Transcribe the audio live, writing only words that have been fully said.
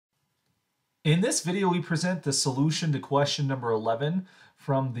In this video, we present the solution to question number 11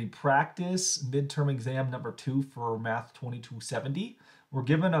 from the practice midterm exam number 2 for Math 2270. We're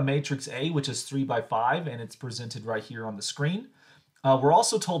given a matrix A, which is 3 by 5, and it's presented right here on the screen. We're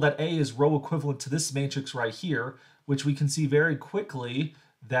also told that A is row equivalent to this matrix right here, which we can see very quickly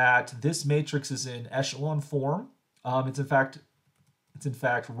that this matrix is in echelon form. It's in fact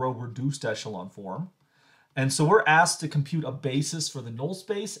row reduced echelon form. And so we're asked to compute a basis for the null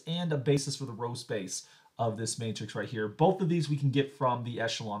space and a basis for the row space of this matrix right here. Both of these we can get from the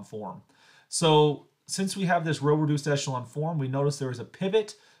echelon form. So since we have this row reduced echelon form, we notice there is a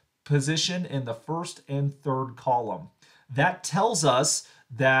pivot position in the first and third column. That tells us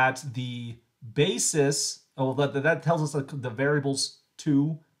that the basis, that tells us that the variables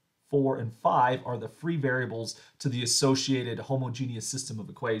 2, 4, and 5 are the free variables to the associated homogeneous system of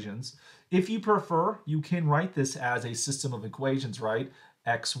equations. If you prefer, you can write this as a system of equations, right?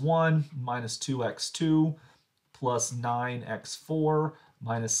 x1 minus 2x2 plus 9x4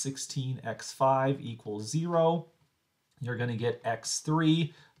 minus 16x5 equals 0. You're going to get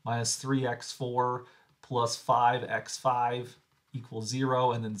x3 minus 3x4 plus 5x5 equals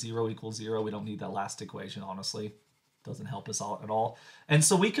 0, and then 0 equals 0. We don't need that last equation, honestly. Doesn't help us out at all. And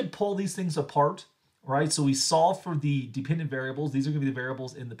so we could pull these things apart, right? So we solve for the dependent variables. These are going to be the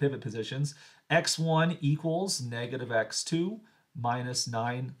variables in the pivot positions. x1 equals negative x2 minus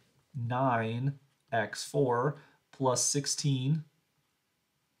 9x4 plus 16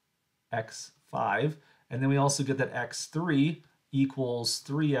 x5. And then we also get that x3 equals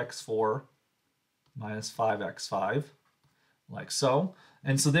 3x4 minus 5x5, like so.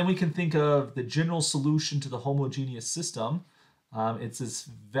 And so then we can think of the general solution to the homogeneous system. It's this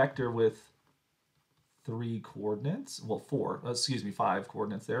vector with 5 coordinates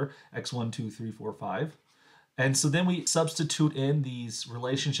there, x1, 2, 3, 4, 5. And so then we substitute in these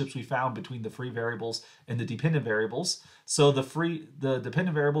relationships we found between the free variables and the dependent variables. So the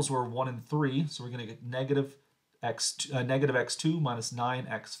dependent variables were 1 and 3, so we're going to get negative x2 minus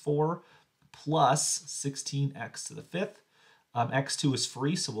 9x4 plus 16x to the fifth. X2 is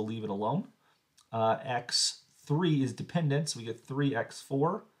free, so we'll leave it alone. X3 is dependent, so we get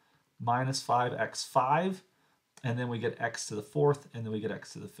 3x4 minus 5x5, and then we get x to the fourth, and then we get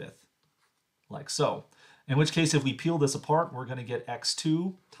x to the fifth, like so. In which case, if we peel this apart, we're going to get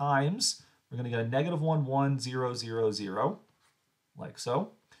x2 times, we're going to get a negative 1, 1, 0, 0, 0, like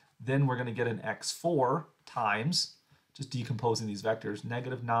so. Then we're going to get an x4 times, just decomposing these vectors,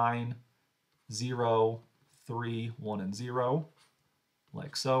 negative 9, 0, 3, 1, and 0,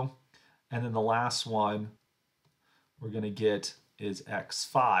 like so. And then the last one we're going to get is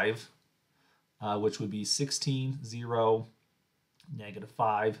x5, which would be 16, 0, negative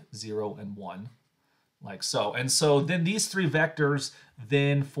 5, 0, and 1, like so. And so then these three vectors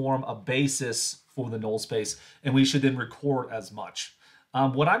then form a basis for the null space, and we should then record as much.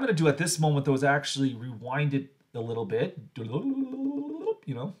 What I'm going to do at this moment, though, is actually rewind it a little bit.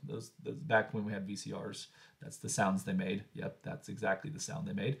 You know, those back when we had VCRs, that's the sounds they made. Yep, that's exactly the sound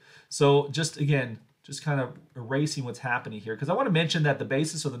they made. So just kind of erasing what's happening here, because I want to mention that the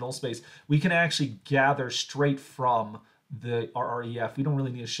basis of the null space we can actually gather straight from the RREF. We don't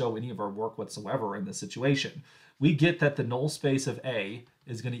really need to show any of our work whatsoever in this situation. We get that the null space of A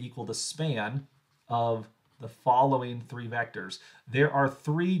is going to equal the span of the following three vectors. There are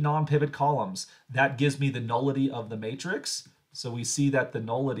three non-pivot columns. That gives me the nullity of the matrix. So we see that the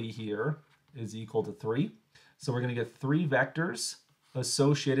nullity here is equal to 3. So we're going to get three vectors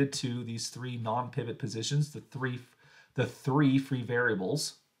associated to these three non-pivot positions, the three free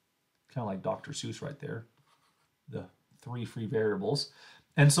variables, kind of like Dr. Seuss right there, the three free variables.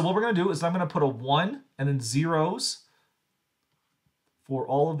 And so what we're going to do is I'm going to put a 1 and then zeros for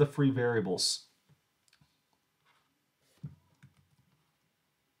all of the free variables.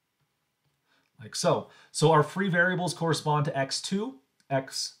 Like so. So our free variables correspond to x2,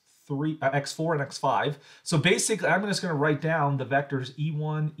 x4, and x5. So basically, I'm just going to write down the vectors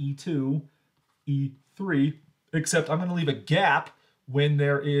e1, e2, e3, except I'm going to leave a gap when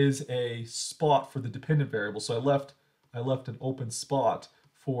there is a spot for the dependent variable. So I left an open spot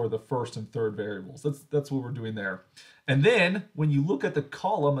for the first and third variables. That's what we're doing there. And then when you look at the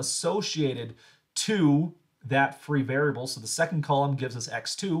column associated to that free variable, so the second column gives us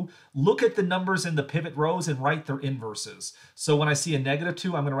x2, look at the numbers in the pivot rows and write their inverses. So when I see a negative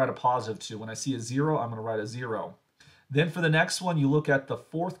 2, I'm going to write a positive 2. When I see a 0, I'm going to write a 0. Then for the next one, you look at the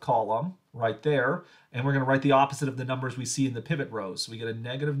fourth column right there, and we're going to write the opposite of the numbers we see in the pivot rows. So we get a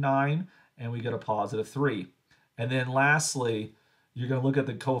negative 9, and we get a positive 3. And then lastly, you're going to look at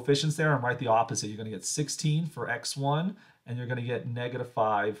the coefficients there and write the opposite. You're going to get 16 for x1, and you're going to get negative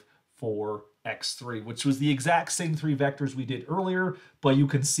 5 for x3, which was the exact same three vectors we did earlier, but you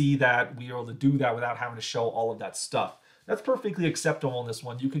can see that we are able to do that without having to show all of that stuff. That's perfectly acceptable in this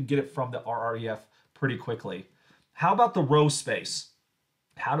one. You can get it from the RREF pretty quickly. How about the row space?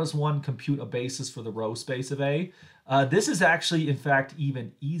 How does one compute a basis for the row space of A? This is actually, in fact,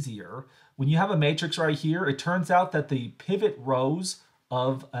 even easier. When you have a matrix right here, it turns out that the pivot rows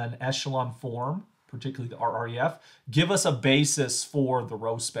of an echelon form, particularly the RREF, give us a basis for the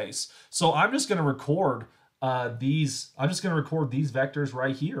row space. So I'm just going to record these vectors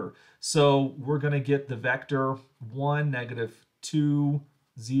right here. So we're going to get the vector 1, -2,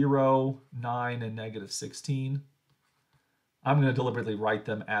 0, 9, and -16. I'm going to deliberately write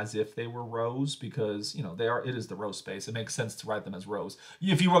them as if they were rows because, you know, it is the row space. It makes sense to write them as rows.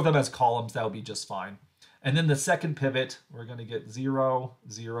 If you wrote them as columns, that would be just fine. And then the second pivot, we're going to get 0,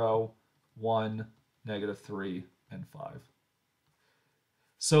 0, 1, -3, and 5.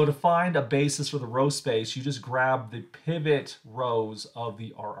 So to find a basis for the row space, you just grab the pivot rows of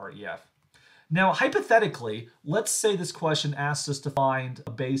the RREF. Now, hypothetically, let's say this question asks us to find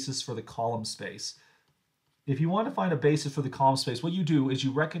a basis for the column space. If you want to find a basis for the column space, what you do is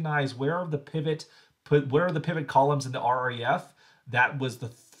you recognize where are the pivot columns in the RREF. That was the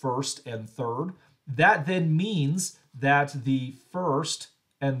first and third. That then means that the first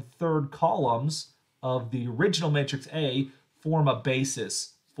and third columns of the original matrix A form a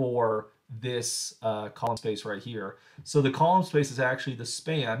basis for this column space right here. So the column space is actually the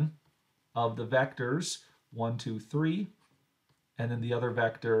span of the vectors 1, 2, 3, and then the other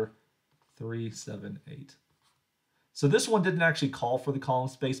vector 3, 7, 8. So this one didn't actually call for the column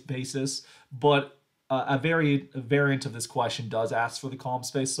space basis, but a variant of this question does ask for the column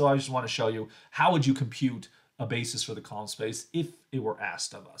space. So I just want to show you how would you compute a basis for the column space if it were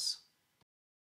asked of us.